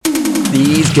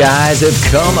These guys have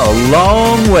come a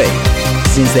long way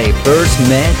since they first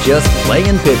met just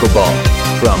playing pickleball.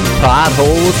 From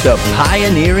potholes to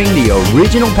pioneering the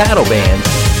original paddle band,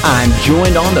 I'm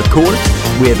joined on the court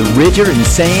with Richard and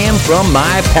Sam from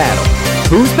MYPadl.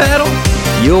 Whose paddle?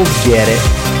 You'll get it.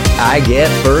 I get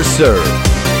first serve.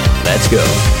 Let's go.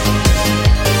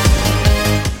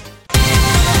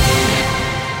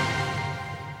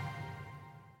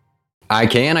 I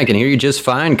can hear you just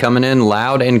fine, coming in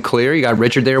loud and clear. You got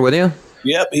Richard there with you?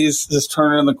 Yep, he's just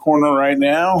turning in the corner right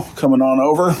now, coming on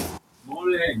over.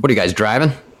 Morning. What are you guys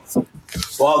driving?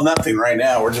 Well, nothing right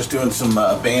now. We're just doing some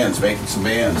bands, making some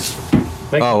bands.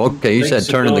 Oh, okay. You said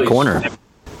turn in the corner.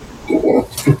 I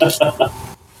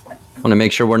want to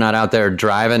make sure we're not out there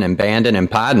driving and banding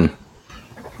and podding.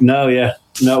 No, yeah.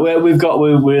 No,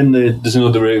 we're in there's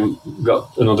another room. We've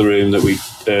got another room that we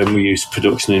use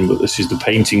production in, but this is the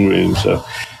painting room. So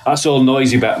that's all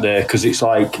noisy back there because it's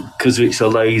a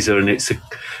laser and we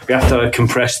have to have a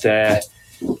compressed air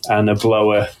and a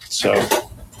blower. So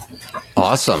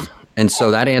awesome. And so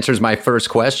that answers my first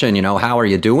question. How are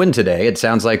you doing today? It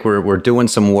sounds like we're doing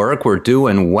some work. We're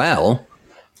doing well.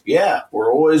 Yeah,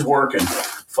 we're always working.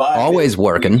 Always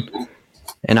working.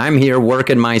 And I'm here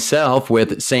working myself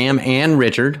with Sam and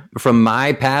Richard from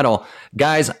MYPadl.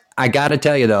 Guys, I got to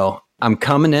tell you, though, I'm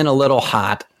coming in a little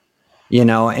hot,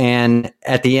 and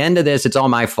at the end of this, it's all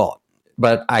my fault.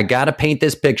 But I got to paint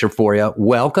this picture for you.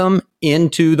 Welcome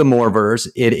into the Moreverse.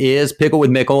 It is Pickle with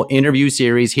Mickle Interview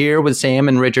Series here with Sam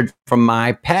and Richard from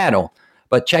MYPadl.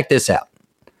 But check this out.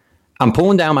 I'm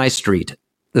pulling down my street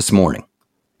this morning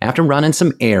after running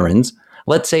some errands.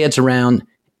 Let's say it's around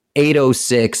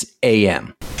 8:06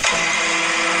 a.m.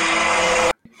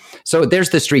 So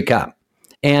there's the street cop.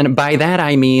 And by that,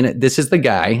 I mean, this is the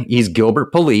guy. He's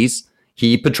Gilbert Police.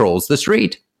 He patrols the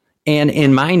street. And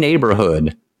in my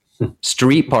neighborhood,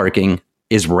 street parking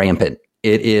is rampant.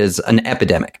 It is an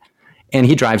epidemic. And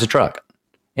he drives a truck.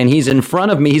 And he's in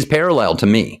front of me. He's parallel to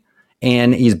me.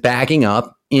 And he's backing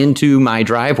up into my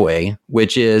driveway,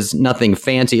 which is nothing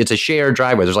fancy. It's a shared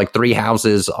driveway. There's like 3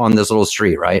 houses on this little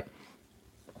street, right?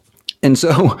 And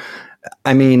so,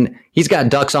 I mean, he's got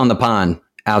ducks on the pond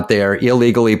out there,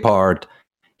 illegally parked.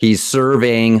 He's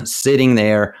surveying, sitting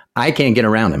there. I can't get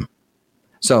around him.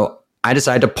 So I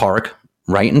decide to park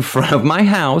right in front of my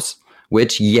house,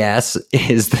 which, yes,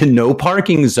 is the no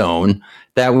parking zone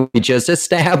that we just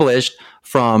established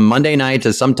from Monday night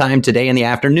to sometime today in the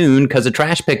afternoon because of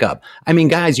trash pickup. I mean,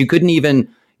 guys, you couldn't even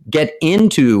get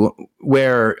into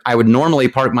where I would normally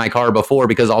park my car before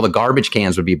because all the garbage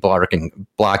cans would be blocking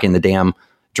the damn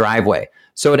driveway.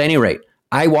 So at any rate,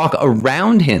 I walk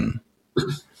around him,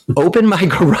 open my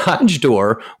garage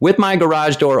door with my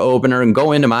garage door opener and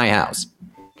go into my house.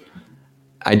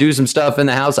 I do some stuff in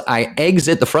the house. I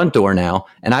exit the front door now,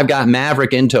 and I've got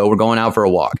Maverick in tow. We're going out for a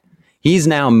walk. He's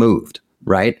now moved,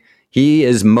 right? He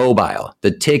is mobile. The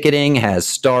ticketing has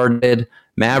started.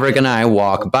 Maverick and I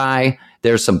walk by.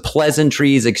 There's some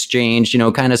pleasantries exchanged,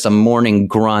 kind of some morning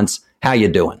grunts. How you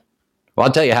doing? Well,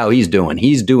 I'll tell you how he's doing.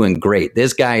 He's doing great.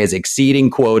 This guy is exceeding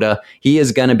quota. He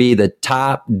is going to be the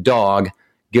top dog,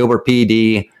 Gilbert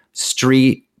PD,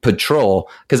 street patrol,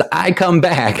 because I come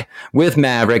back with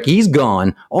Maverick. He's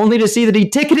gone, only to see that he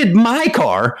ticketed my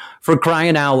car for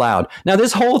crying out loud. Now,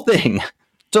 this whole thing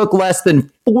took less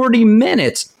than 40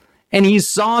 minutes, and he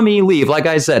saw me leave. Like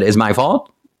I said, is my fault?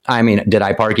 I mean, did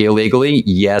I park illegally?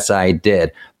 Yes, I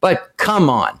did. But come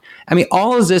on. I mean,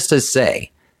 all of this to say,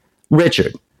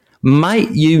 Richard, might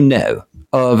you know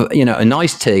of, a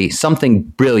nice tea, something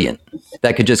brilliant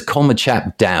that could just calm a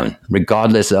chap down,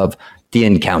 regardless of the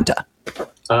encounter?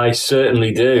 I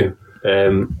certainly do.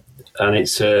 And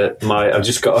it's I've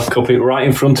just got a cup right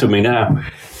in front of me now.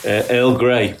 Earl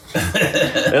Grey.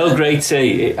 Earl Grey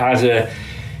tea. It has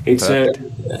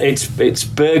it's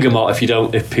bergamot.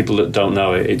 If people that don't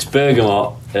know it, it's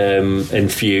bergamot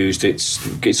infused.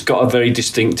 It's got a very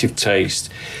distinctive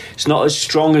taste. It's not as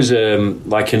strong as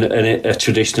like a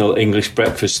traditional English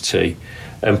breakfast tea,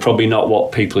 and probably not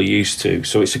what people are used to.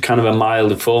 So it's a kind of a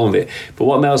milder form of it. But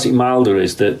what makes it milder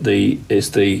is that the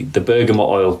bergamot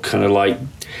oil kind of like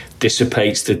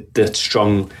dissipates the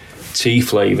strong tea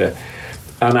flavour.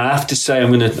 And I have to say,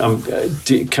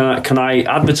 can I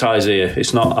advertise here?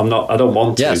 It's not. I don't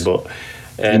want to, yes, but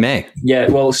you may. Yeah.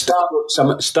 Well,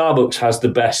 Starbucks has the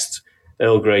best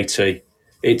Earl Grey tea.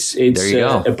 It's a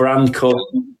brand called.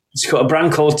 It's got a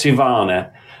brand called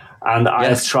Tivana, and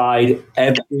I've tried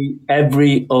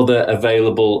every other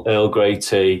available Earl Grey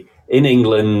tea in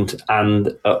England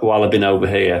and while I've been over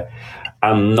here,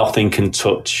 and nothing can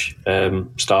touch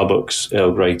Starbucks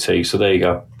Earl Grey tea. So there you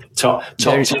go. Top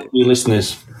tip for your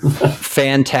listeners.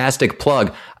 Fantastic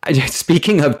plug.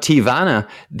 Speaking of Tivana,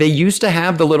 they used to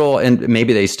have the little, and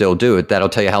maybe they still do. That'll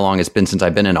tell you how long it's been since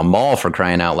I've been in a mall, for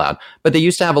crying out loud. But they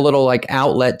used to have a little like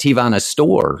outlet Tivana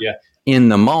store in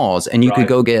the malls, and you could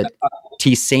go get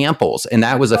tea samples. And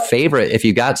that was a favorite. If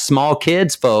you got small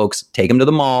kids, folks, take them to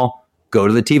the mall, go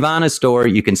to the Tivana store.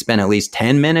 You can spend at least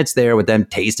 10 minutes there with them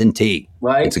tasting tea.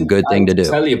 Right. It's a good thing to do. I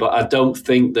tell you, but I don't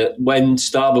think that when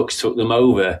Starbucks took them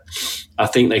over, I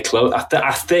think they closed.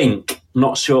 I think,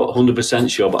 not sure, 100%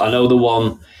 sure, but I know the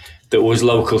one that was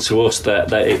local to us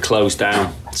that it closed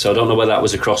down. So I don't know whether that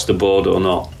was across the board or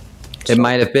not. It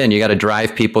might have been. You got to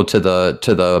drive people to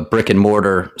the brick and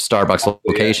mortar Starbucks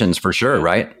locations for sure,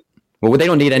 right? Well, they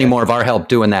don't need any more of our help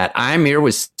doing that. I'm here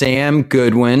with Sam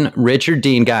Goodwin, Richard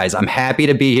Dean. Guys, I'm happy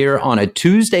to be here on a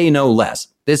Tuesday, no less.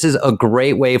 This is a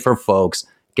great way for folks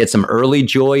get some early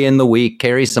joy in the week,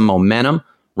 carry some momentum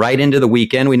right into the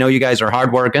weekend. We know you guys are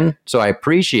hardworking, so I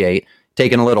appreciate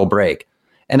taking a little break.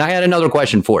 And I had another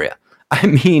question for you. I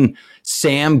mean,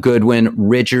 Sam Goodwin,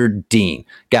 Richard Dean.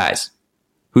 Guys,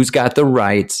 who's got the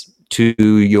rights to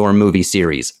your movie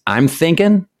series? I'm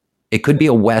thinking it could be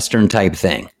a Western type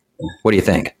thing. What do you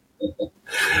think?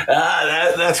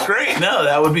 That's great. No,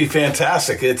 that would be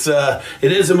fantastic. It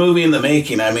is a movie in the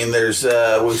making. I mean, there's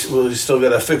we still got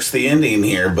to fix the ending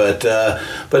here, but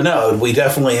no, we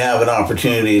definitely have an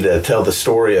opportunity to tell the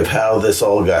story of how this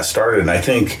all got started. And I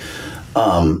think,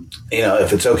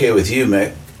 if it's okay with you,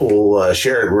 Mick, we'll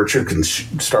share it. Richard can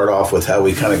start off with how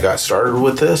we kind of got started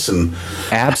with this, and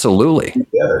absolutely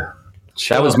together.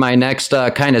 Sure. That was my next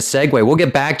kind of segue. We'll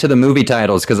get back to the movie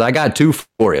titles because I got two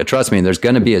for you. Trust me, there's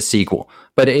going to be a sequel.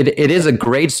 But it is a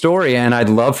great story, and I'd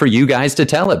love for you guys to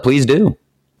tell it. Please do.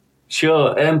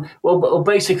 Sure. Well,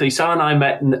 basically, Sam and I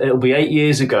met, it'll be 8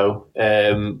 years ago.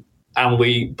 And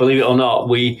we, believe it or not,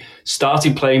 we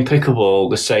started playing pickleball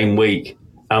the same week.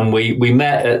 And we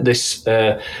met at this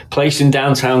place in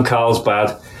downtown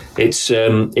Carlsbad. There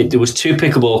was two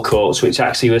pickleball courts, which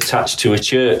actually were attached to a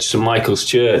church, St. Michael's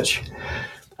Church.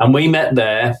 And we met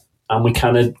there, and we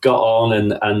kind of got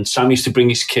on, and Sam used to bring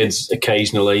his kids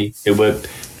occasionally, who were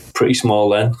pretty small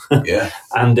then. Yeah.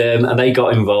 and they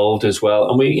got involved as well.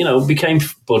 And we, became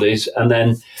buddies. And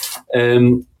then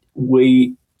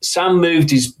Sam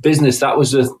moved his business. That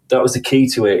was the key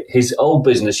to it. His old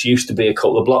business used to be a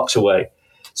couple of blocks away.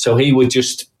 So he would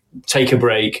just take a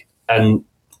break and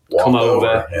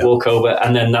walk over,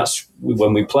 and then that's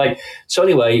when we play. So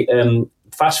anyway,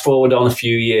 fast forward on a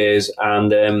few years,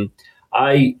 and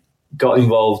I got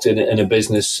involved in a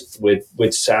business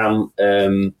with Sam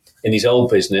in his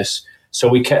old business. So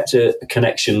we kept a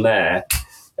connection there.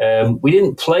 We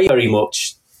didn't play very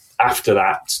much after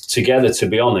that together, to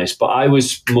be honest, but I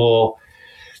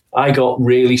got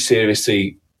really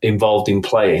seriously involved in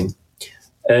playing.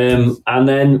 And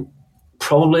then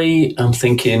probably, I'm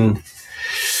thinking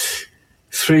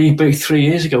 3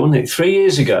 years ago, wasn't it? 3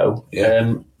 years ago,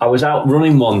 I was out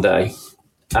running one day,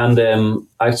 and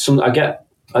I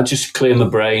just clear my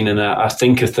brain, and I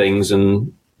think of things,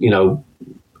 and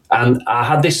and I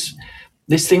had this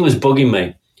thing was bugging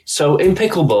me. So in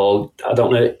pickleball, I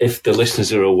don't know if the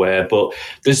listeners are aware, but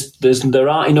there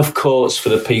aren't enough courts for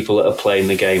the people that are playing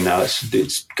the game now.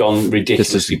 It's gone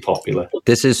ridiculously popular.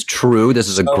 This is true. This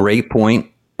is a great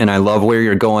point, and I love where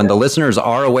you're going. The listeners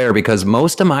are aware because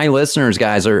most of my listeners,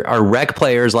 guys, are rec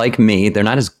players like me. They're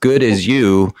not as good as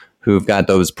you who've got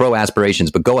those pro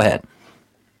aspirations, but go ahead.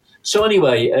 So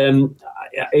anyway,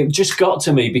 it just got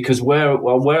to me because where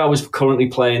I was currently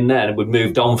playing then, we'd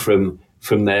moved on from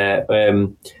there,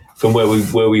 from where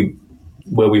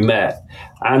we met,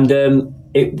 and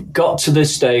it got to the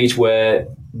stage where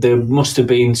there must have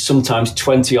been sometimes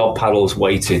 20 odd paddles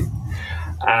waiting,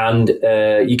 and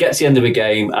you get to the end of a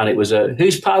game, and it was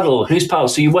who's paddle.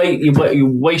 So you're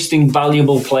wasting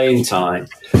valuable playing time,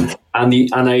 and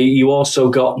you also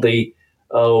got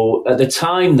at the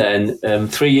time then,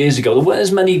 3 years ago, there weren't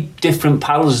as many different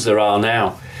paddles as there are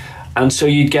now. And so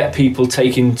you'd get people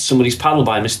taking somebody's paddle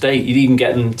by mistake. You'd even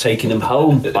get them taking them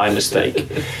home by mistake.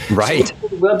 Right. So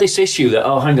we had this issue that,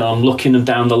 hang on, I'm looking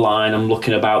down the line. I'm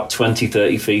looking about 20,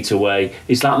 30 feet away.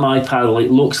 Is that my paddle?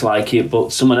 It looks like it,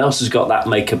 but someone else has got that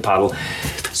maker paddle.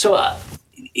 So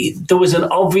there was an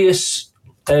obvious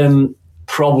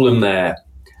problem there.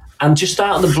 And just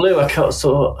out of the blue, I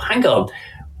thought, hang on.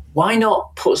 Why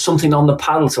not put something on the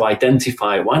paddle to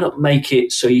identify it? Why not make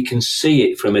it so you can see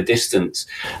it from a distance?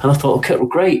 And I thought, okay,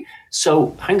 great.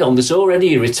 So hang on, there's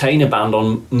already a retainer band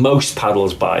on most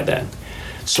paddles by then.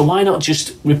 So why not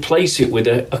just replace it with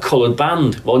a coloured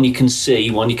band? One you can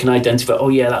see, one you can identify, oh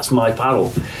yeah, that's my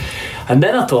paddle. And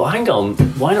then I thought, hang on,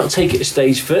 why not take it a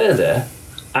stage further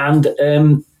and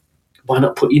why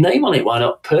not put your name on it? Why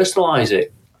not personalise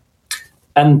it?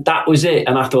 And that was it.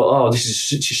 And I thought, oh, this is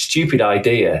such a stupid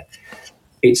idea.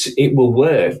 It will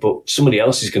work, but somebody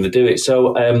else is going to do it.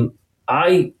 So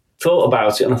I thought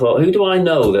about it and I thought, who do I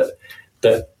know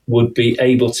that would be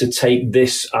able to take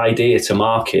this idea to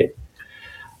market?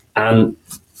 And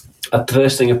the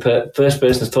first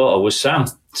person I thought of was Sam.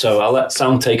 So I'll let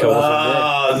Sam take over from there.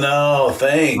 Oh, no,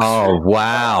 thanks. Oh,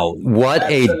 wow. What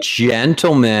a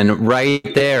gentleman right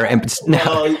there. And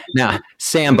now,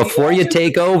 Sam, before you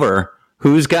take over,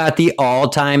 who's got the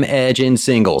all-time edge in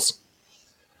singles?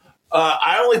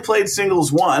 I only played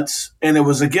singles once, and it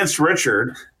was against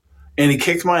Richard, and he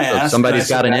kicked my ass. So somebody's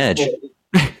got an edge.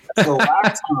 The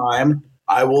last time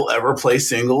I will ever play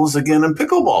singles again in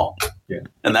pickleball. Yeah.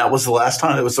 And that was the last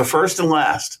time. It was the first and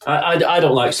last. I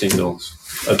don't like singles.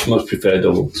 I much prefer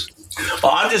doubles.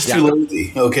 Well, I'm just too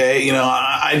lazy, okay? You know,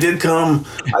 I did learn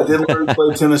to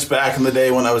play tennis back in the day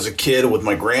when I was a kid with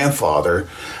my grandfather,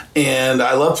 and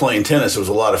I loved playing tennis. It was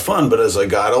a lot of fun, but as I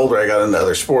got older, I got into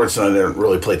other sports, and I didn't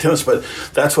really play tennis, but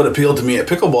that's what appealed to me at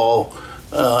pickleball.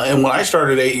 And when I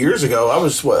started 8 years ago, I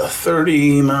was,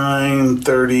 39,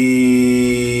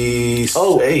 38?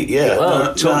 Oh, yeah.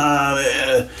 wow. So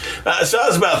I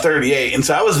was about 38, and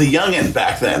so I was the youngin'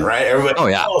 back then, right?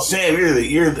 Everybody, Sam,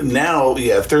 you're now,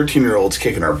 13-year-olds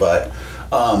kicking our butt.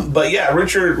 But yeah,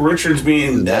 Richard's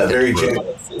being very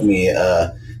generous with me.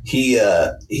 He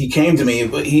came to me,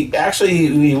 but he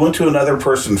went to another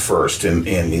person first, and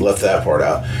he left that part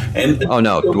out. And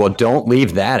well, don't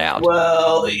leave that out.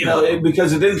 Well,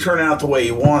 because it didn't turn out the way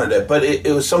he wanted it, but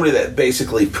it was somebody that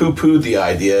basically poo-pooed the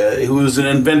idea. Who was an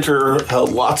inventor,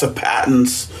 held lots of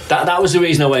patents. That was the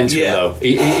reason I went to him, though.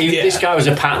 This guy was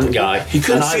a patent guy. He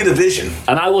couldn't see the vision,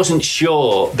 and I wasn't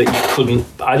sure that you couldn't.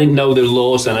 I didn't know the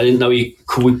laws then. I didn't know you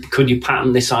could you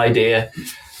patent this idea.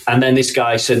 And then this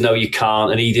guy said, no, you can't.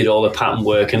 And he did all the patent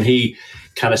work. And he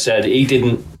kind of said he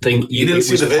didn't think it was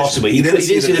possible. He didn't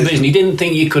see the vision. He didn't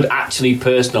think you could actually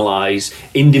individualize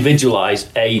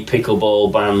a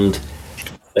pickleball band.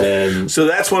 So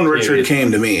that's when Richard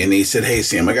came to me and he said, hey,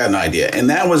 Sam, I got an idea. And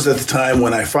that was at the time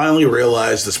when I finally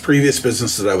realized this previous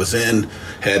business that I was in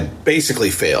had basically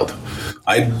failed.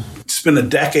 I spent a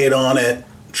decade on it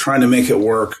trying to make it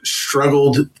work,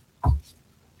 struggled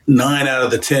 9 out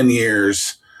of the 10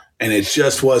 years. And it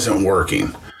just wasn't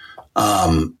working.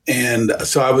 And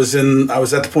so I was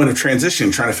at the point of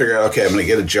transition, trying to figure out, okay, I'm going to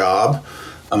get a job.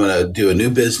 I'm going to do a new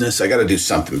business. I got to do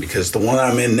something because the one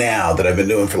I'm in now that I've been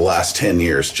doing for the last 10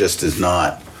 years just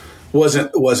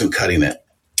wasn't cutting it.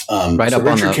 Right up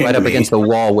against the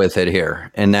wall with it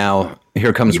here. And now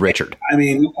here comes Richard. I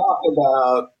mean, we talk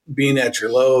about being at your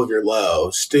low of your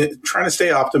low, trying to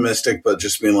stay optimistic, but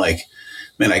just being like,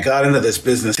 man, I got into this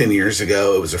business 10 years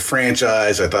ago. It was a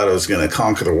franchise. I thought I was going to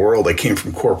conquer the world. I came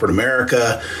from corporate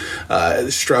America,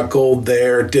 struck gold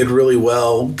there, did really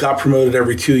well, got promoted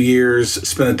every 2 years,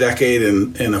 spent a decade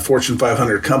in a Fortune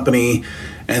 500 company,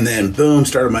 and then boom,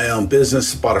 started my own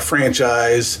business, bought a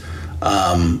franchise.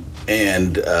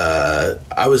 And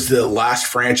I was the last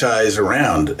franchise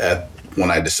around when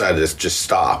I decided to just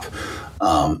stop.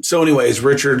 So anyways,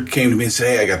 Richard came to me and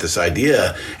said, hey, I got this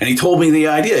idea. And he told me the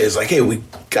idea. He's like, hey, we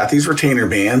got these retainer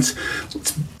bands.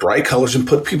 Let's bright colors and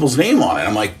put people's name on it.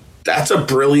 I'm like, that's a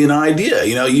brilliant idea.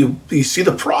 You see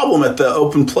the problem at the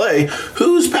open play.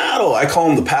 Who's paddle? I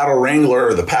call him the paddle wrangler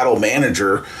or the paddle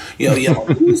manager.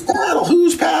 Who's paddle?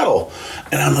 Who's paddle?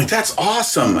 And I'm like, that's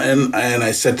awesome. And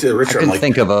I said to Richard, I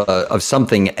think of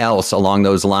something else along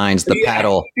those lines. The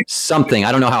paddle something.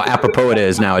 I don't know how apropos it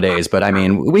is nowadays, but I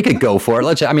mean, we could go for it.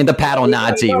 The paddle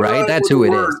Nazi, right? That's who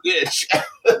it is.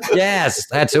 Yes,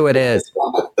 that's who it is.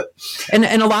 And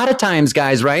a lot of times,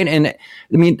 guys, right? And I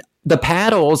mean, the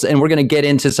paddles, and we're going to get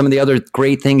into some of the other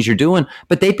great things you're doing,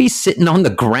 but they'd be sitting on the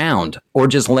ground or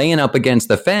just laying up against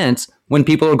the fence when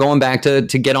people are going back to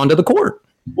get onto the court.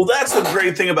 Well, that's the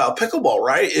great thing about pickleball,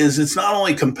 right? Is it's not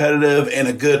only competitive and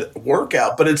a good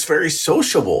workout, but it's very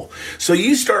sociable. So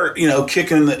you start,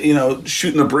 kicking,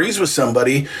 shooting the breeze with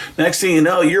somebody. Next thing you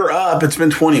know, you're up. It's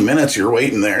been 20 minutes. You're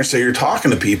waiting there. So you're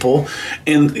talking to people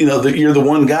and, you're the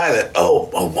one guy that,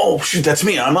 oh, shoot, that's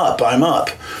me. I'm up.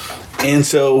 And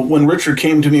so when Richard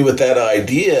came to me with that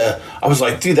idea, I was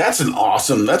like, dude, that's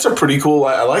a pretty cool,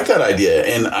 I like that idea.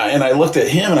 And I looked at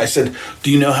him and I said,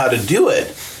 do you know how to do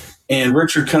it? And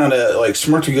Richard kind of like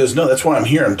smirked. He goes, no, that's why I'm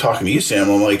here. I'm talking to you, Sam.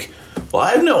 I'm like, well,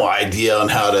 I have no idea on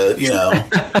how to,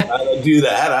 how to do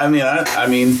that. I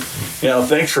mean,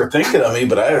 thanks for thinking of me,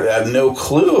 but I have no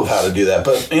clue of how to do that.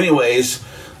 But anyways,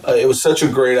 it was such a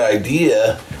great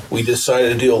idea. we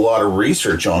decided to do a lot of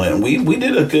research on it. And we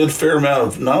did a good fair amount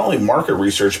of not only market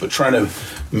research, but trying to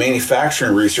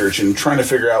manufacturing research and trying to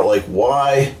figure out like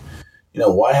why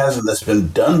hasn't this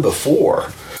been done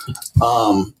before?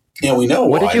 And we know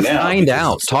what why. Did you find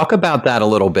out? Talk about that a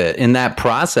little bit in that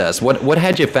process. What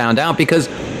had you found out? Because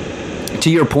to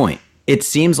your point, it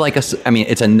seems like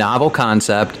it's a novel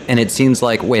concept, and it seems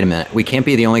like, wait a minute, we can't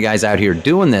be the only guys out here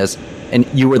doing this. And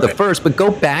you were the first, but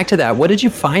go back to that. What did you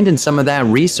find in some of that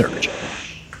research?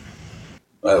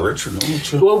 Richard.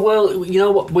 Well, you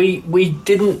know what? We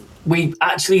didn't. We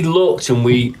actually looked, and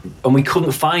we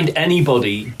couldn't find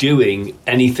anybody doing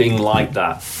anything like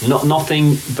that.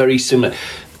 Nothing very similar.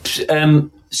 A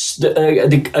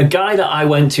guy that I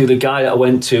went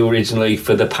to originally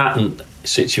for the patent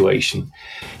situation,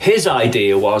 his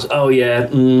idea was,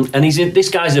 and this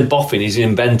guy's a boffin, he's an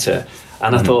inventor,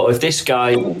 and I thought if this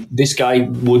guy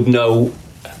would know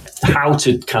how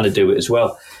to kind of do it as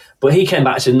well. But he came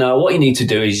back and said, no, what you need to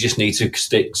do is you just need to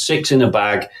stick 6 in a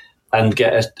bag and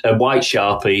get a white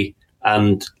Sharpie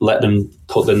and let them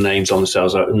put their names on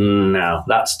themselves. Like, no,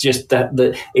 that's just that.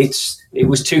 It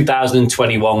was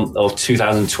 2021 or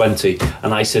 2020,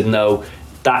 and I said no.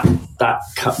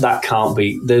 That can't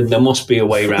be. There must be a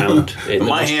way around it.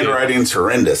 My handwriting's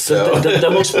horrendous. So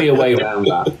there must be a way around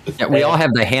that. Yeah, we all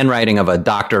have the handwriting of a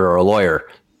doctor or a lawyer.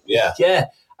 Yeah.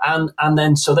 And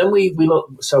then we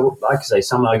looked. So like I say,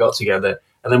 Sam and I got together,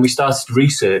 and then we started to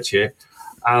research it.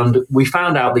 And we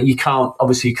found out that you can't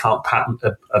patent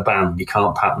a band. You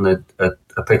can't patent a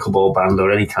pickleball band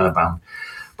or any kind of band.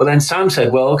 But then Sam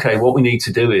said, well, okay, what we need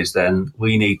to do is then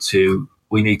we need to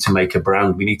make a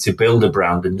brand. We need to build a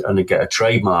brand and get a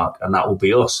trademark, and that will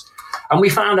be us. And we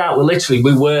found out we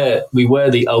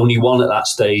were the only one at that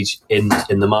stage in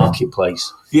the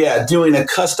marketplace. Yeah, doing a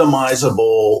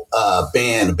customizable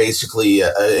band, basically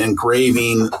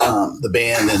engraving the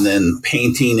band and then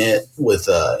painting it with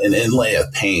an inlay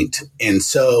of paint. And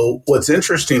so what's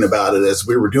interesting about it as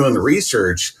we were doing the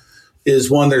research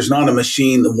is, one, there's not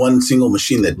one single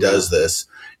machine that does this.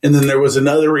 And then there was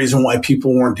another reason why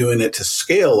people weren't doing it to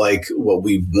scale like what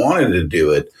we wanted to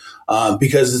do it.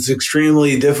 Because it's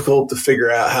extremely difficult to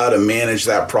figure out how to manage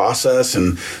that process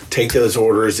and take those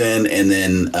orders in and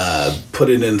then put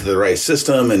it into the right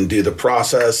system and do the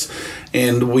process.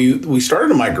 And we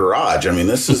started in my garage. I mean,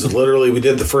 this is literally, we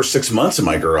did the first 6 months in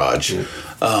my garage.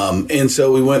 And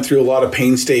so we went through a lot of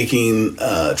painstaking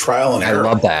trial and error.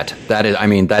 I love that.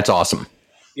 That's awesome.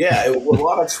 Yeah, a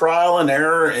lot of trial and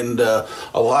error and a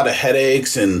lot of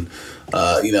headaches and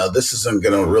this isn't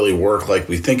going to really work like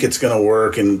we think it's going to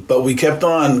work. But we kept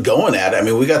on going at it. I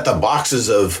mean, we got the boxes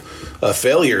of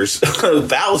failures,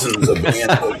 thousands of bands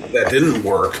that didn't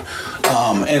work.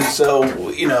 And so,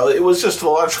 it was just a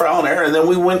lot of trial and error. And then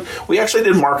we actually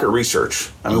did market research.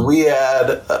 I mean, we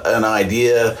had an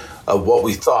idea of what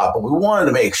we thought, but we wanted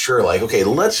to make sure, like, okay,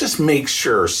 let's just make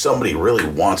sure somebody really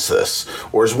wants this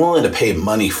or is willing to pay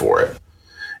money for it.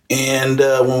 And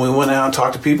when we went out and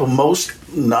talked to people, most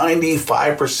 95%,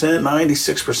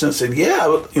 96% said, yeah,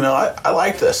 I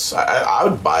like this. I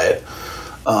would buy it.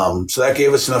 So that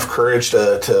gave us enough courage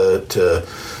to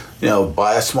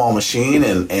buy a small machine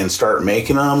and start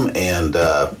making them. And,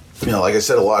 like I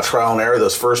said, a lot of trial and error.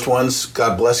 Those first ones,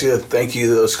 God bless you. Thank you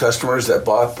to those customers that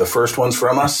bought the first ones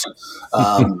from us.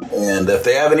 And if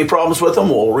they have any problems with them,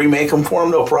 we'll remake them for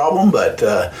them, no problem. But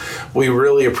we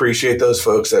really appreciate those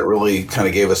folks that really kind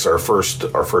of gave us our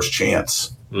first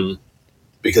chance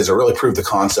because it really proved the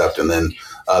concept. And then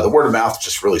the word of mouth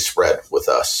just really spread with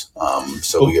us.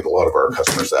 So we get a lot of our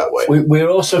customers that way. We're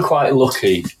also quite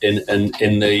lucky in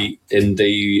the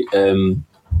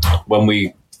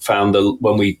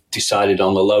when we decided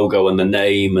on the logo and the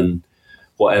name and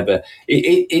whatever,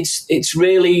 it's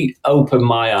really opened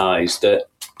my eyes that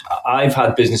I've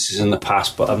had businesses in the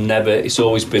past, but it's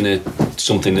always been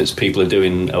something that people are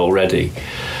doing already.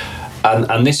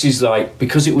 And this is like,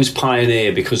 because it was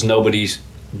pioneer, because nobody's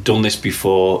done this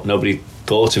before, nobody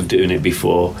thought of doing it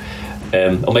before,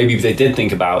 or maybe they did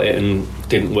think about it and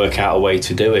didn't work out a way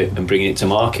to do it and bring it to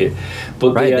market.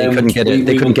 But right, they couldn't get it.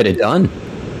 They couldn't get it done.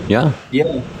 Yeah.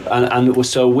 And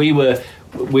so we were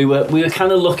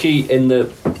kind of lucky in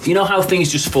how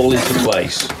things just fall into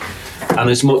place. And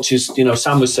as much as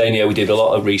Sam was saying, we did a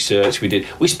lot of research.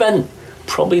 We spent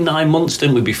probably 9 months,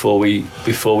 didn't we, before we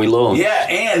launched? Yeah,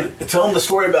 and tell them the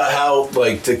story about how,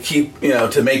 like, to keep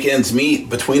to make ends meet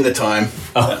between the time.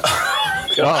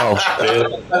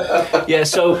 Really? Yeah,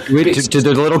 so... Do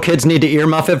the little kids need to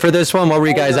earmuff it for this one? What were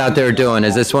you guys out there doing?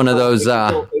 Is this one of those,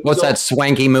 what's that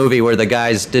swanky movie where the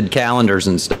guys did calendars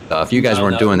and stuff? You guys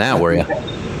weren't doing that, were you?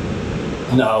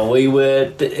 No, we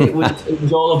were. It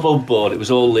was all above board. It was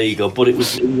all legal, but it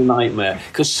was a nightmare.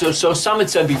 Because so Sam had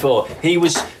said before he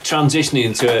was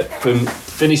transitioning from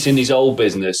finishing his old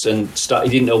business and he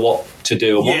didn't know what to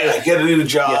do. Get a new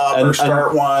job or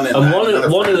start one. And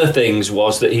one of the things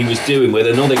was that he was doing with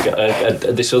another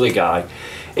this other guy.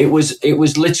 It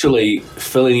was literally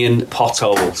filling in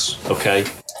potholes. Okay,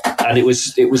 and it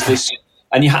was this.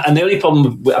 And the only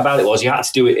problem about it was you had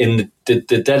to do it in the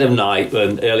dead of night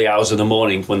and early hours of the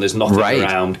morning when there's nothing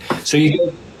around.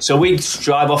 So we'd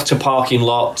drive off to parking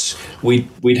lots.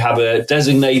 We'd have a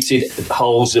designated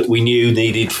holes that we knew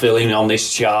needed filling on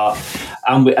this chart,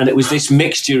 and it was this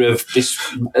mixture of this.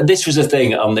 This was a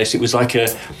thing on this. It was like a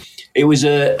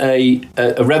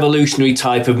revolutionary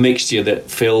type of mixture that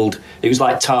filled. It was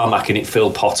like tarmac and it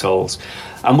filled potholes,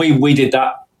 and we did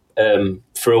that.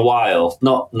 For a while,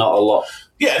 not a lot.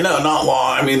 Yeah, no, not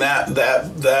long. I mean,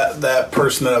 that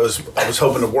person that I was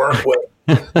hoping to work with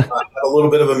had a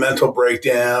little bit of a mental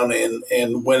breakdown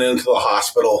and went into the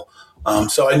hospital.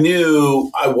 So I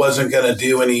knew I wasn't going to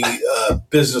do any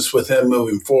business with him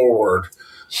moving forward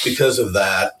because of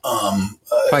that.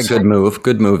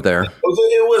 Good move there.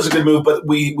 It was a good move, but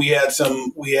we had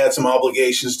some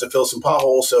obligations to fill some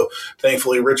potholes. So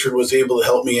thankfully, Richard was able to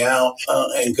help me out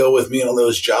and go with me on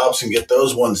those jobs and get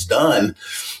those ones done.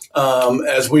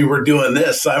 As we were doing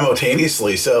this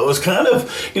simultaneously. So it was kind of,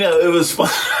 it was fun.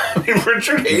 I mean,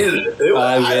 Richard hated it.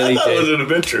 I thought it was an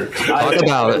adventure.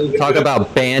 Talk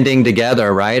about banding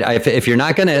together, right? If you're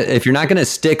not gonna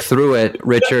stick through it,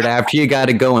 Richard, after you got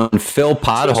to go and fill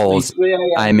potholes,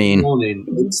 I mean,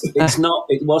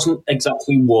 it wasn't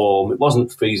exactly warm. It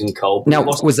wasn't freezing cold. Now,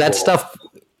 was that stuff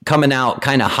coming out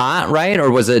kind of hot, right?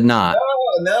 Or was it not?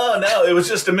 No. It was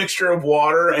just a mixture of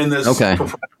water and this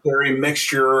proprietary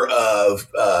mixture of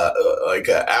like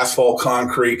a asphalt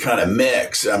concrete kind of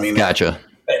mix. I mean, gotcha.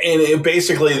 And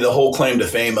basically the whole claim to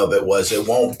fame of it was it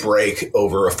won't break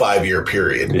over a 5-year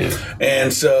period. Yeah.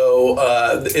 And so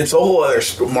it's a whole other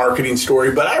marketing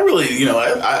story, but I really,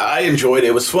 I enjoyed it.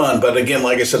 It was fun. But again,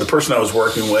 like I said, the person I was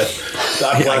working with,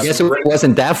 I guess it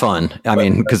wasn't that fun. I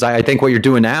mean, because I think what you're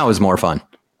doing now is more fun.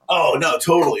 Oh, no,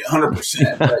 totally.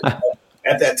 100%. But,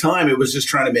 at that time, it was just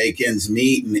trying to make ends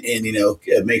meet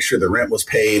and make sure the rent was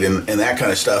paid and that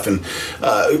kind of stuff. And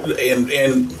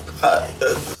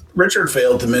Richard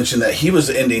failed to mention that he was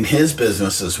ending his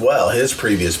business as well, his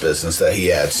previous business that he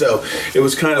had. So it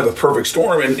was kind of a perfect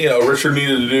storm. And, Richard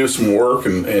needed to do some work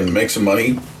and make some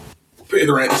money, pay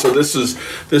the rent. So this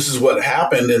is what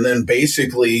happened. And then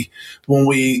basically when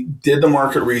we did the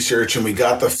market research and we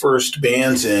got the first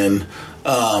bands in,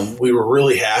 we were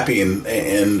really happy and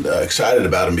excited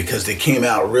about them because they came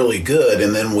out really good.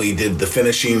 And then we did the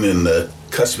finishing and the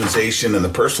customization and the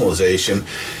personalization.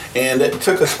 And it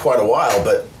took us quite a while,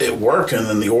 but it worked. And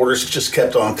then the orders just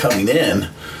kept on coming in.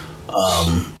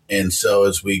 And so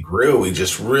as we grew, we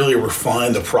just really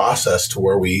refined the process to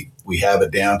where we have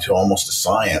it down to almost a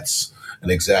science, an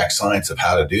exact science of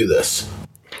how to do this.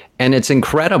 And it's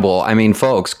incredible. I mean,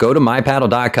 folks, go to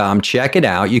MyPadl.com, check it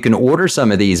out. You can order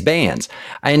some of these bands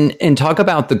and talk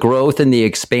about the growth and the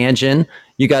expansion.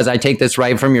 You guys, I take this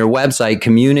right from your website,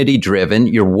 community driven.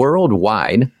 You're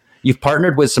worldwide. You've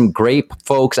partnered with some great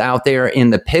folks out there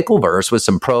in the Pickleverse with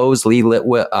some pros, Lee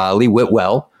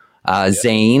Whitwell,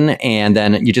 Zane, and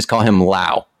then you just call him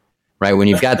Lau, right? When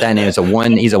you've got that name,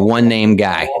 he's a one name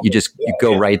guy. You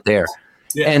go right there.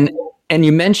 Yeah. And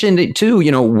you mentioned it too,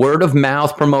 word of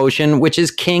mouth promotion, which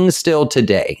is king still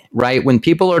today, right? When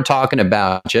people are talking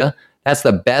about you, that's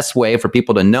the best way for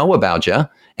people to know about you.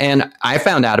 And I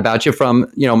found out about you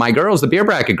from, my girls, the Beer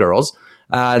Bracket girls.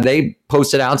 They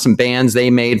posted out some bands they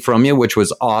made from you, which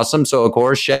was awesome. So, of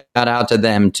course, shout out to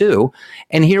them too.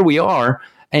 And here we are.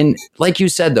 And like you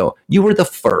said, though, you were the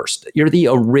first. You're the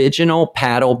original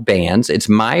paddle bands. It's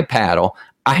MYPadl.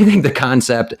 I think the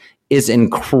concept is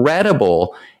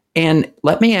incredible. And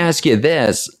let me ask you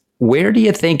this, where do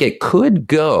you think it could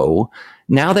go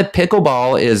now that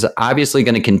pickleball is obviously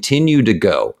going to continue to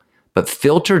go, but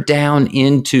filter down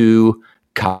into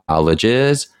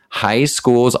colleges, high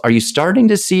schools? Are you starting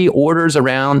to see orders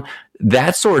around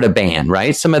that sort of band,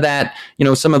 right? Some of that,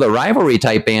 some of the rivalry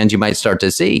type bands you might start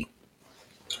to see.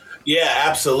 Yeah,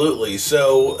 absolutely.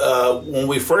 So when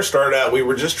we first started out, we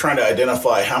were just trying to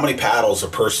identify how many paddles a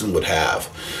person would have.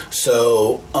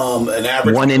 So an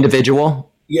average... One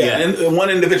individual? Yeah. And one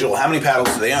individual. How many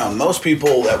paddles do they own? Most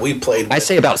people that we played with... I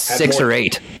say about 6 or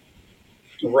 8.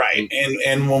 Right.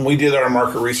 And when we did our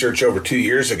market research over 2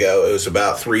 years ago, it was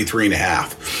about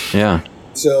 3.5. Yeah.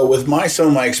 So with my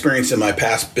experience in my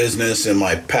past business and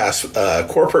my past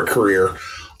corporate career,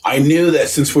 I knew that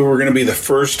since we were going to be the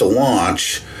first to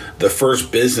launch, the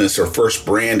first business or first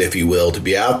brand, if you will, to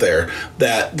be out there,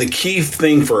 that the key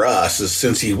thing for us is,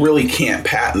 since he really can't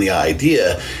patent the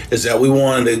idea, is that we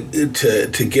wanted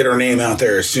to get our name out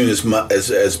there as soon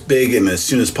as big and as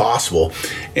soon as possible.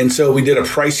 And so we did a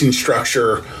pricing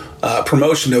structure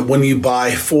promotion that when you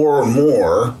buy 4 or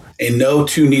more, and no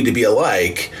 2 need to be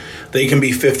alike, they can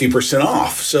be 50%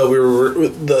 off. So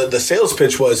the sales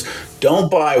pitch was,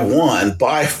 don't buy 1,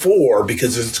 buy 4,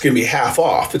 because it's going to be half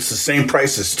off. It's the same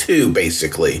price as 2,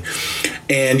 basically.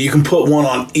 And you can put 1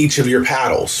 on each of your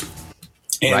paddles.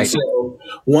 And right. So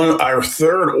our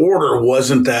third order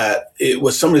wasn't that, it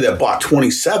was somebody that bought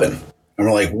 27. And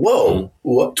we're like, whoa,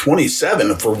 what,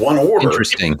 27 for 1 order?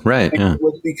 Interesting, right? Yeah. It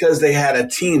was because they had a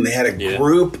team, they had a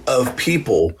group of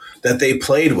people that they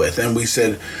played with, and we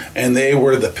said, and they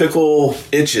were the Pickle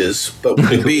Itches, but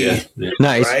with a B,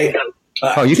 Nice. Right?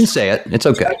 You can say it. It's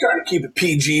okay. I'm trying to keep it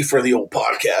PG for the old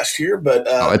podcast here, but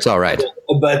it's all right.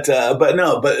 But they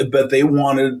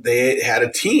had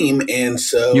a team, and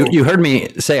so you heard me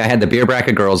say I had the Beer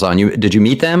Bracket girls on. Did you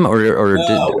meet them, or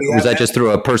was that just through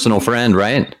a personal friend?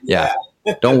 Right? Yeah.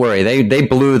 Don't worry. They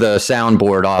blew the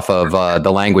soundboard off of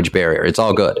the language barrier. It's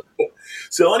all good.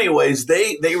 So anyways,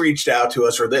 they reached out to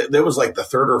us, or there was like the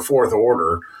 3rd or 4th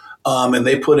order, and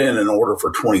they put in an order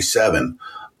for 27.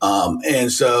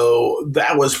 And so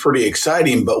that was pretty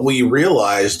exciting. But we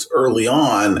realized early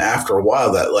on, after a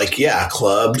while, that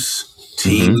clubs,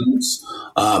 teams,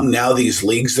 now these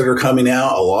leagues that are coming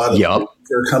out, a lot of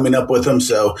they're coming up with them.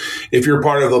 So if you're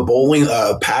part of a bowling,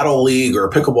 paddle league or a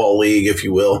pickleball league, if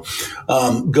you will,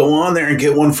 go on there and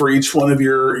get one for each one of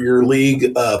your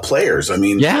league players. I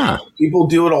mean, people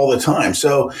do it all the time.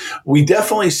 So we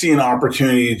definitely see an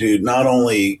opportunity to not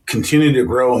only continue to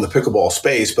grow in the pickleball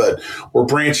space, but we're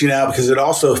branching out because it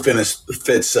also fits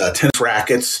tennis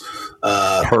rackets.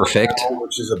 Perfect. Paddle,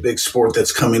 which is a big sport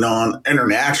that's coming on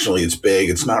internationally. It's big.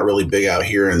 It's not really big out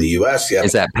here in the U.S. yet.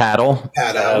 Is that paddle?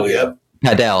 Paddle, yep.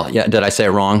 Padel. Yeah. Did I say it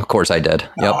wrong? Of course I did.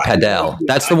 Yep. Padel.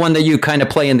 That's the one that you kind of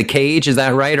play in the cage. Is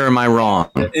that right? Or am I wrong?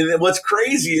 And what's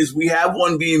crazy is we have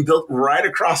one being built right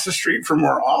across the street from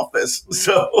our office.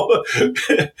 So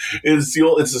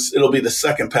it'll be the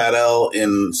second Padel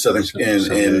in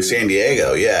San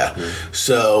Diego. Yeah.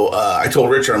 So I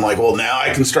told Richard, I'm like, well, now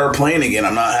I can start playing again.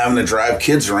 I'm not having to drive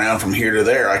kids around from here to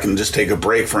there. I can just take a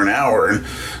break for an hour and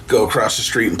go across the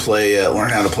street and play,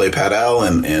 learn how to play Padel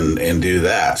and do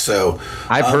that. So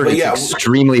I've heard it's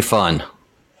extremely fun.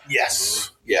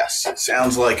 Yes. It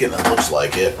sounds like it and it looks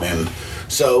like it. And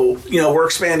so, we're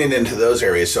expanding into those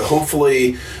areas. So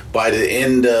hopefully by the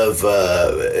end of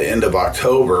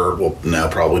October, well, no,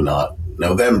 probably not,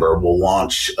 November, we'll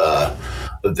launch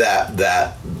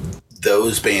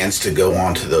those bands to go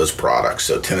onto those products.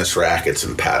 So tennis rackets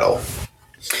and paddle.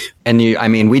 And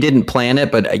we didn't plan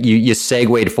it, but you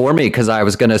segued for me, because I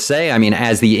was going to say,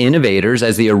 as the innovators,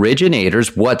 as the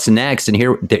originators, what's next? And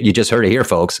here, you just heard it here,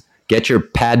 folks. Get your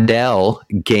Padel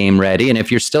game ready. And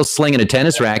if you're still slinging a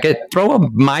tennis racket, throw a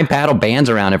MYPadl bands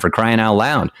around it, for crying out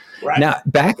loud. Right. Now,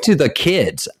 back to the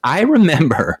kids. I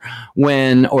remember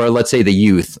when, or let's say the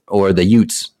youth or the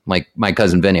Utes, like my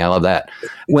cousin Vinny, I love that.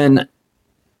 When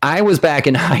I was back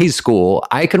in high school,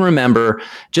 I can remember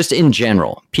just in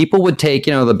general, people would take,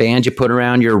 the bands you put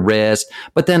around your wrist,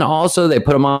 but then also they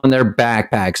put them on their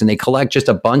backpacks and they collect just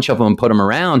a bunch of them and put them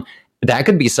around. That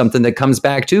could be something that comes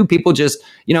back too. People just,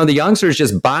 the youngsters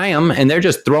just buy them and they're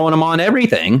just throwing them on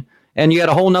everything. And you got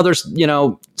a whole nother,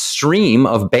 stream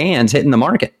of bands hitting the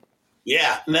market.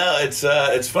 Yeah, no, it's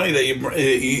funny that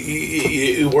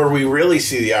you where we really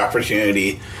see the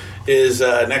opportunity is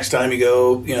next time you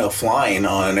go, flying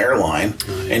on an airline,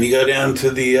 and you go down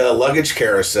to the luggage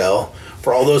carousel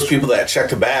for all those people that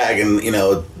checked a bag, and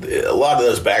a lot of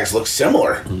those bags look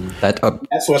similar. That's what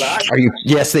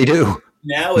Yes, they do.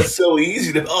 Now it's so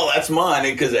easy to, that's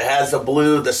mine, because it has the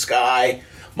blue, the sky,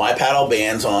 MYPadl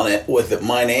bands on it with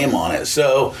my name on it.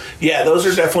 So yeah, those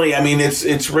are definitely,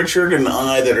 it's Richard and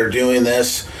I that are doing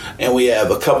this, and we have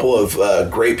a couple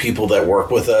of great people that work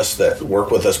with us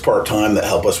part-time that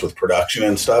help us with production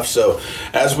and stuff. So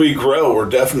as we grow, we're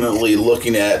definitely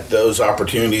looking at those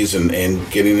opportunities and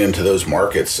getting into those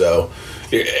markets. So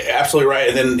you're absolutely right.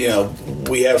 And then,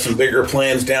 we have some bigger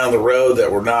plans down the road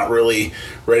that we're not really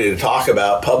ready to talk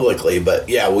about publicly, but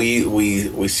yeah,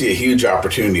 we see a huge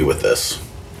opportunity with this.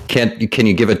 Can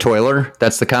you give a toiler?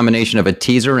 That's the combination of a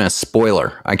teaser and a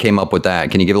spoiler. I came up with that.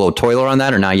 Can you give a little toiler on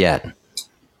that, or not yet?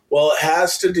 Well, it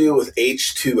has to do with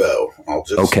H2O. I'll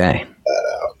just okay.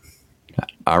 That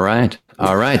out. All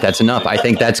right. That's enough. I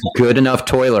think that's good enough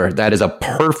toiler. That is a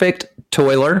perfect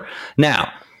toiler.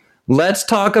 Now, let's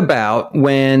talk about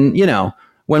when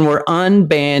when we're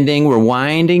unbanding, we're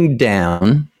winding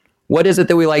down, what is it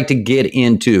that we like to get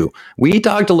into? We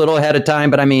talked a little ahead of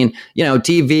time, but I mean,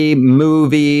 TV,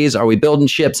 movies, are we building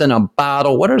ships in a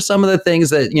bottle? What are some of the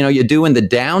things that, you do in the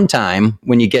downtime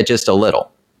when you get just a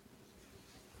little?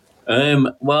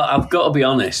 Well, I've got to be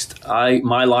honest.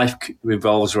 My life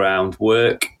revolves around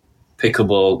work,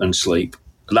 pickleball, and sleep.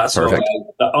 That's perfect.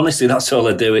 Honestly, that's all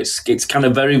I do. It's kind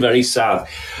of very, very sad.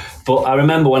 But I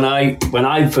remember when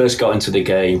I first got into the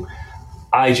game,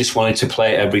 I just wanted to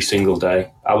play it every single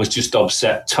day. I was just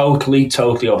obsessed, totally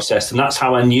obsessed. And that's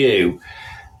how I knew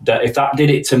that if that did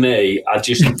it to me,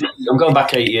 I'm going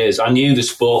back 8 years, I knew the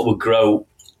sport would grow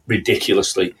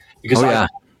ridiculously. Because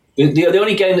the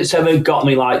only game that's ever got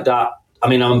me like that, I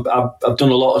mean, I've done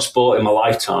a lot of sport in my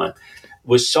lifetime,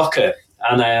 was soccer.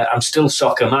 And I'm still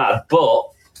soccer mad. But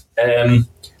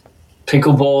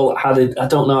pickleball I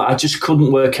don't know, I just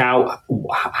couldn't work out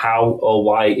how or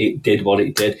why it did what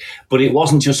it did. But it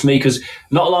wasn't just me, because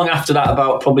not long after that,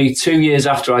 about probably 2 years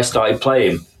after I started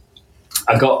playing,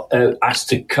 I got asked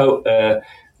to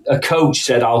a coach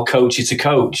said, I'll coach you to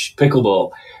coach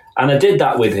pickleball. And I did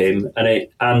that with him.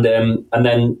 And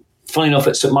then, funny enough,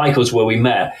 at St. Michael's where we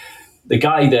met, the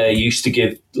guy there used to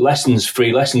give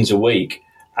free lessons a week.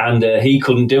 And he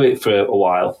couldn't do it for a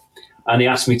while. And he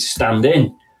asked me to stand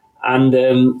in. And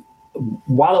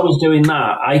while I was doing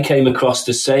that, I came across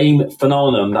the same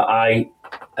phenomenon that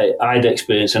I'd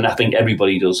experienced, and I think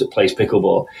everybody does that plays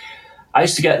pickleball. I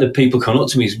used to get the people coming up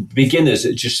to me, beginners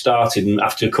that just started, and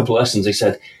after a couple of lessons, they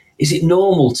said, "Is it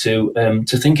normal to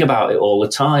think about it all the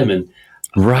time?" And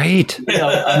right,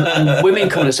 and women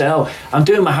come and say, "Oh, I'm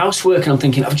doing my housework," and I'm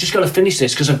thinking, "I've just got to finish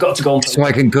this because I've got to go on." So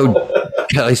I can go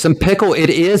play some pickle. It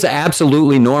is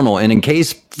absolutely normal, and in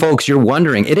case folks you're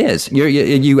wondering, it is.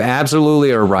 You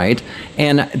absolutely are right,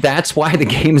 and that's why the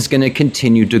game is going to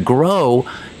continue to grow,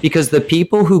 because the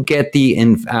people who get the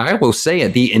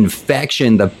infection,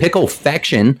 the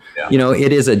pickle-fection,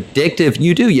 it is addictive.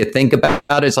 You think about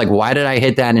it. It's like, why did I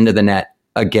hit that into the net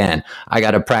again? I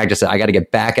got to practice it. I got to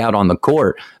get back out on the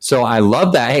court. So I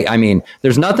love that. Hey, I mean,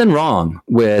 there's nothing wrong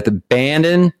with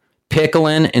banding,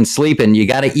 pickling, and sleeping. You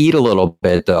got to eat a little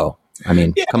bit, though. I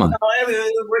mean, come on. I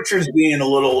mean, Richard's being a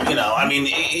little,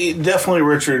 definitely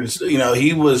Richard's,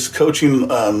 he was coaching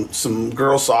some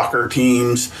girls soccer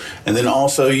teams, and then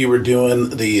also you were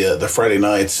doing the Friday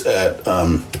nights at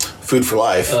Food for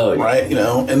Life, right?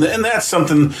 And that's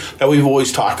something that we've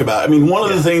always talked about. I mean, one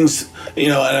of the things,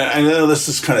 and I know this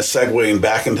is kind of segueing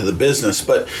back into the business,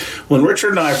 but when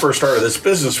Richard and I first started this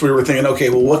business, we were thinking,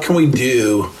 okay, well, what can we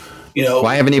do? Well,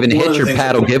 I haven't even hit your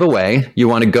paddle giveaway. You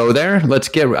want to go there? Let's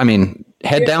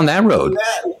head down that road.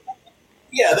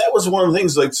 That was one of the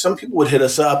things. Like, some people would hit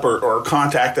us up or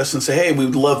contact us and say, "Hey,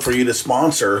 we'd love for you to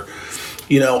sponsor,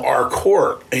 our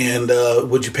court, and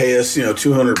would you pay us,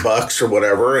 $200 or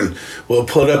whatever, and we'll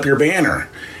put up your banner."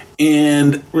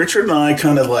 And Richard and I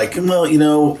kind of like, well,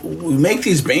 we make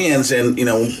these bands, and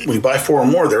when you buy 4 or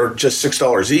more, they're just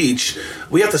 $6 each.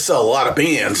 We have to sell a lot of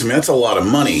bands. I mean, that's a lot of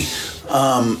money.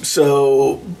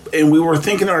 And we were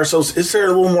thinking to ourselves, is there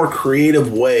a little more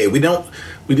creative way? We didn't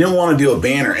want to do a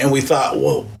banner, and we thought,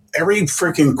 well, every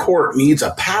freaking court needs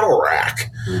a paddle rack.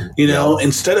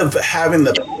 Instead of having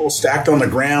the paddle stacked on the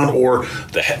ground or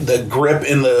the grip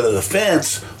in the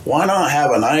fence, why not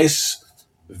have a nice,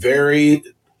 very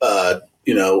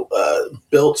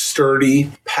built, sturdy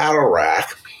paddle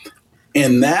rack?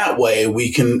 And that way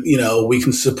we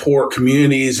can support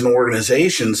communities and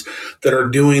organizations that are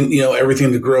doing,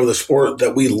 everything to grow the sport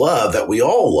that we love, that we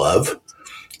all love.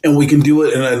 And we can do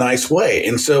it in a nice way.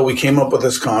 And so we came up with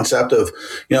this concept of,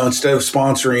 instead of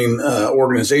sponsoring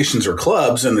organizations or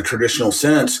clubs in the traditional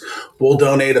sense, we'll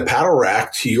donate a paddle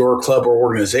rack to your club or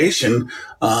organization.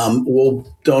 We'll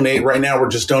donate. Right now, we're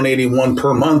just donating one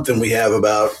per month, and we have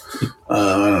about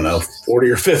 40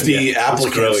 or 50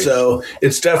 applicants. So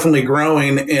it's definitely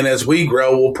growing. And as we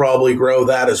grow, we'll probably grow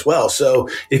that as well. So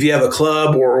if you have a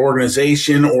club or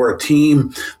organization or a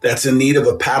team that's in need of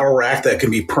a paddle rack that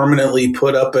can be permanently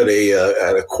put up at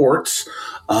a courts,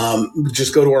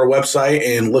 just go to our website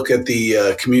and look at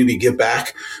the community give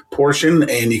back portion,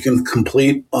 and you can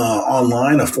complete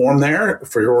online a form there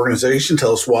for your organization.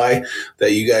 Tell us why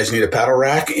that you guys need a paddle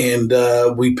rack, and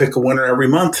we pick a winner every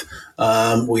month.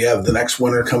 We have the next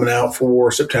winner coming out for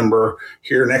September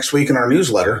here next week in our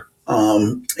newsletter.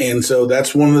 And so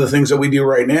that's one of the things that we do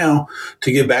right now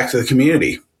to give back to the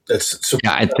community.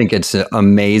 Yeah, I think it's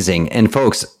amazing. And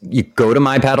folks, you go to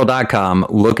mypaddle.com,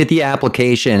 look at the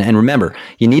application, and remember,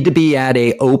 you need to be at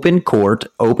a open court,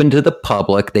 open to the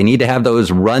public. They need to have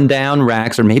those rundown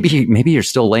racks, or maybe you're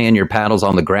still laying your paddles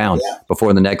on the ground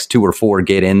before the next 2 or 4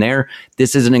 get in there.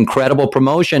 This is an incredible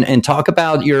promotion. And talk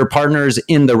about your partners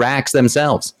in the racks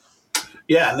themselves.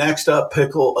 Yeah, next up,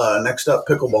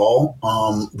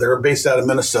 Pickleball. They're based out of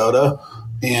Minnesota.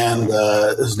 And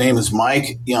his name is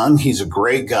Mike Young. He's a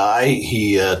great guy.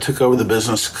 He took over the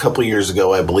business a couple of years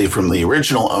ago, I believe, from the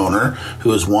original owner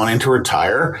who was wanting to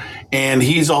retire. And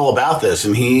he's all about this.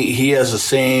 And he has the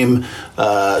same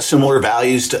similar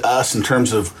values to us in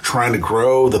terms of trying to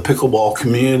grow the pickleball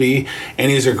community.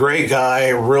 And he's a great guy,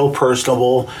 real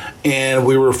personable. And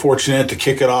we were fortunate to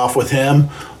kick it off with him.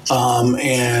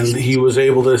 And he was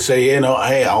able to say,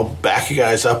 hey, I'll back you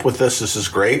guys up with this. This is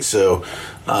great. So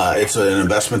it's an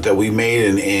investment that we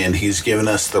made, and he's given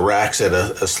us the racks at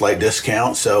a slight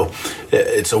discount. So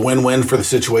it's a win-win for the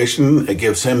situation. It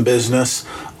gives him business,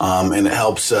 and it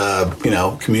helps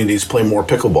communities play more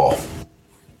pickleball.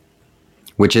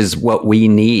 Which is what we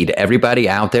need. Everybody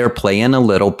out there playing a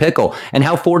little pickle. And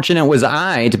how fortunate was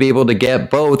I to be able to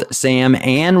get both Sam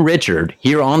and Richard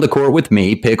here on the court with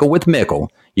me, Pickle with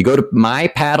Mickle. You go to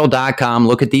mypaddle.com,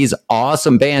 look at these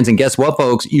awesome bands. And guess what,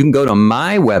 folks? You can go to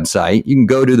my website. You can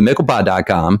go to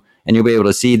themicklepod.com, and you'll be able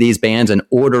to see these bands and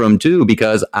order them too,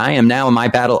 because I am now a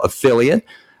MyPadl affiliate.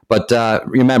 But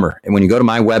remember, when you go to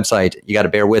my website, you got to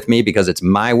bear with me because it's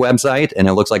my website, and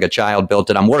it looks like a child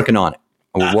built it. I'm working on it.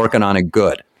 We're working on it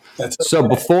good. Okay. So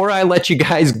before I let you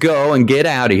guys go and get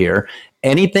out of here,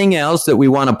 anything else that we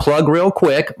want to plug real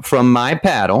quick from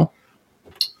MyPadl?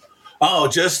 Oh,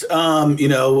 just,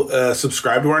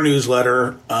 subscribe to our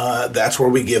newsletter. That's where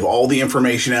we give all the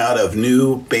information out of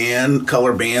new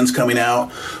color bands coming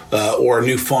out, or a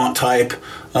new font type.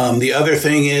 The other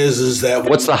thing is that...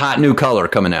 What's the hot new color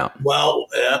coming out? Well,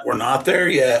 we're not there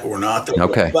yet.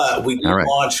 Okay. But we did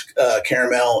launch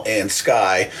Caramel and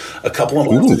Sky a couple of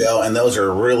months ago, and those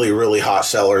are really, really hot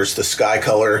sellers. The Sky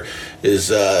color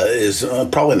is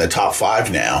probably in the top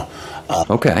 5 now.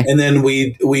 Okay. And then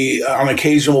we on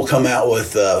occasion will come out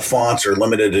with fonts or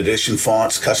limited edition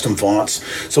fonts, custom fonts.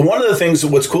 So one of the things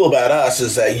what's cool about us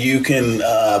is that you can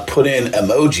put in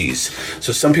emojis.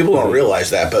 So some people don't realize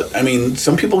that, but I mean,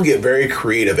 some people get very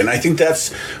creative, and I think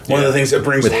that's one of the things that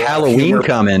brings with Halloween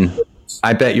coming.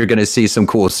 I bet you're going to see some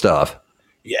cool stuff.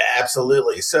 Yeah,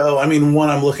 absolutely. So, I mean, one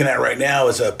I'm looking at right now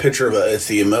is a picture it's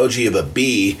the emoji of a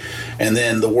bee and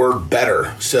then the word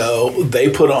better. So they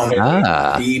put on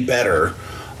there, be better,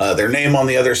 their name on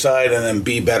the other side, and then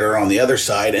be better on the other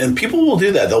side. And people will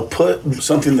do that. They'll put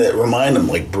something that remind them,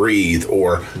 like breathe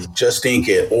or just ink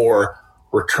it or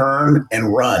return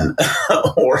and run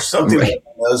or something along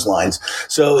those lines.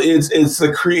 So it's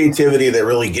the creativity that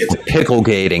really gets it. Pickle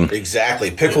gating.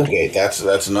 Exactly. Picklegate.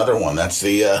 That's another one. That's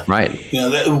the right.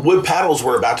 The wood paddles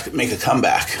were about to make a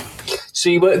comeback.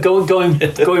 See, but going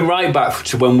right back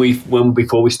to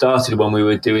before we started, when we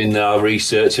were doing our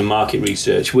research and market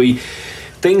research,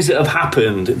 things that have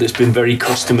happened that's been very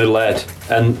customer led,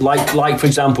 and like for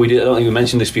example, I don't think we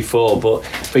mentioned this before, but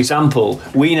for example,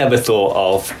 we never thought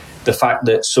of the fact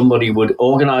that somebody would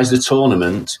organise the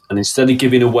tournament, and instead of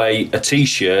giving away a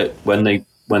T-shirt when they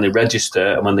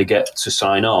register and when they get to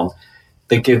sign on,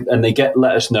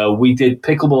 let us know. We did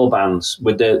pickleball bands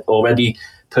with the already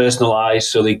personalised,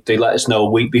 so they let us know a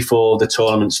week before the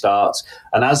tournament starts.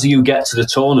 And as you get to the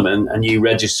tournament and you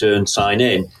register and sign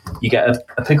in, you get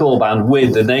a pickleball band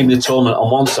with the name of the tournament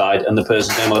on one side and the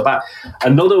person's name on the back.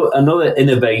 Another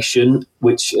innovation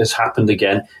which has happened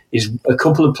again is a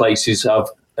couple of places have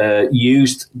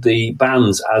used the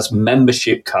bands as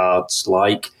membership cards,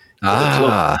 like the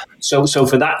club. So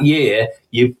for that year,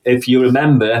 if you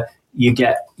remember, you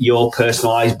get your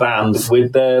personalised band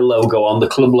with the logo on, the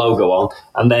club logo on,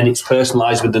 and then it's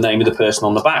personalised with the name of the person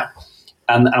on the back.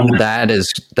 And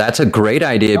that's a great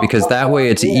idea, because that way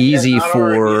it's easy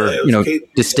for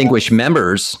distinguished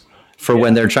members for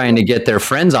when they're trying to get their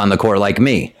friends on the court, like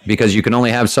me, because you can only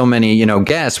have so many,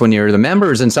 guests when you're the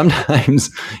members. And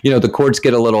sometimes, the courts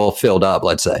get a little filled up,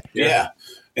 let's say. Yeah.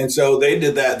 And so they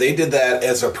did that. They did that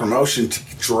as a promotion to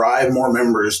drive more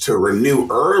members to renew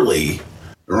early.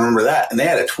 Remember that? And they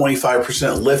had a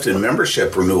 25% lift in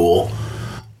membership renewal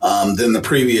than the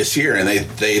previous year. And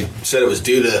they said it was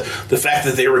due to the fact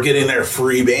that they were getting their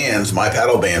free bands,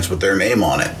 MyPadl bands, with their name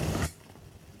on it.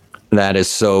 That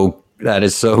is so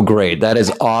great. That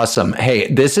is awesome.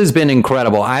 Hey, this has been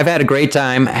incredible. I've had a great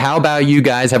time. How about you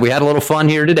guys? Have we had a little fun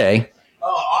here today?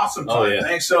 Oh, awesome time.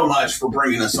 Thanks so much for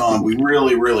bringing us on. We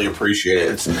really, really appreciate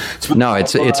it.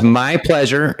 It's my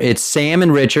pleasure. It's Sam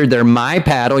and Richard. They're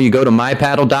MYPadl. You go to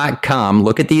MYPadl.com.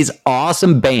 Look at these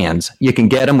awesome bands. You can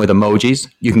get them with emojis.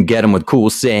 You can get them with cool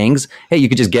sayings. Hey, you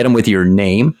could just get them with your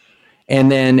name. And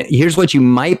then here's what you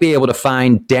might be able to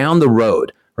find down the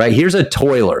road, right? Here's a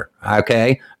toiler,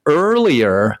 okay?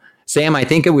 Earlier, Sam, I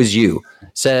think it was you,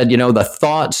 said, the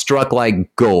thought struck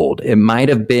like gold. It might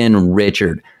have been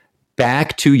Richard.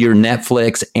 Back to your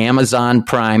Netflix, Amazon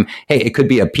Prime. Hey, it could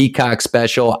be a Peacock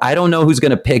special. I don't know who's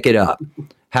going to pick it up.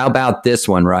 How about this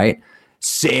one, right?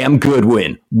 Sam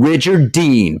Goodwin, Richard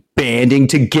Dean, banding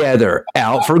together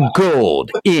out for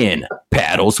gold in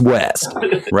Paddles West,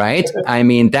 right? I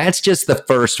mean, that's just the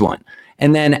first one.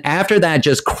 And then after that,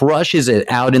 just crushes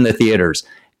it out in the theaters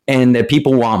and the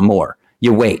people want more.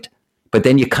 You wait. But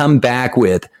then you come back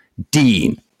with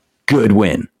Dean,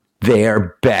 Goodwin,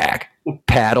 they're back.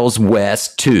 Paddles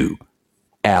West 2,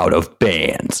 out of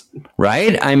bands,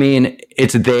 right? I mean,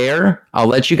 it's there. I'll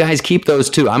let you guys keep those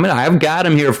two. I've got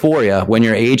them here for you when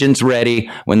your agent's ready,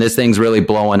 when this thing's really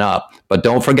blowing up. But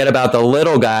don't forget about the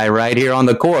little guy right here on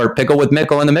the court, Pickle with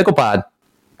Mickle and the Mickle Pod.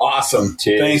 Awesome.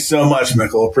 Cheers. Thanks so much,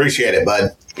 Mickle. Appreciate it,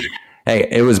 bud. Hey,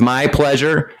 it was my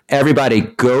pleasure. Everybody,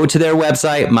 go to their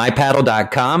website,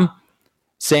 MYPadl.com.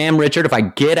 Sam, Richard, if I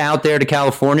get out there to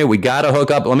California, we got to hook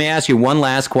up. Let me ask you one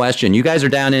last question. You guys are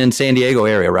down in San Diego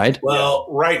area, right? Well,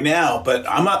 right now, but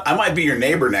I might be your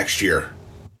neighbor next year.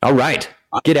 All right.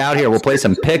 Get out here. We'll play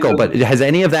some pickle. But has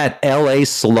any of that LA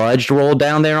sludge rolled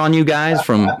down there on you guys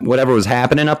from whatever was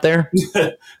happening up there?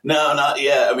 No, not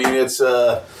yet. I mean, it's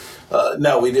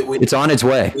no, we did. It's on its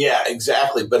way. Yeah,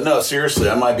 exactly. But no, seriously,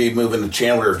 I might be moving to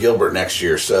Chandler or Gilbert next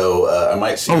year, so I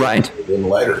might see you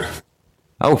later.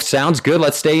 Oh, sounds good.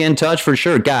 Let's stay in touch for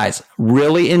sure. Guys,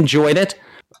 really enjoyed it.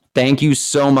 Thank you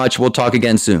so much. We'll talk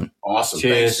again soon. Awesome.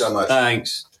 Cheers. Thanks so much.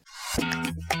 Thanks.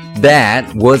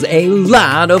 That was a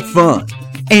lot of fun.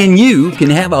 And you can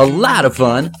have a lot of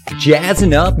fun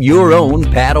jazzing up your own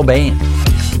paddle band.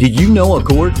 Did you know a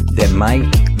chord that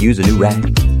might use a new rack?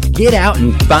 Get out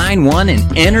and find one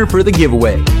and enter for the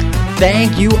giveaway.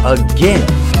 Thank you again,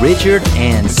 Richard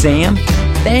and Sam.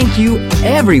 Thank you,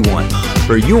 everyone,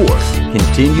 for your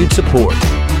continued support.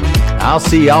 I'll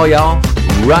see y'all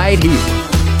right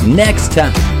here next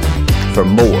time for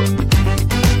more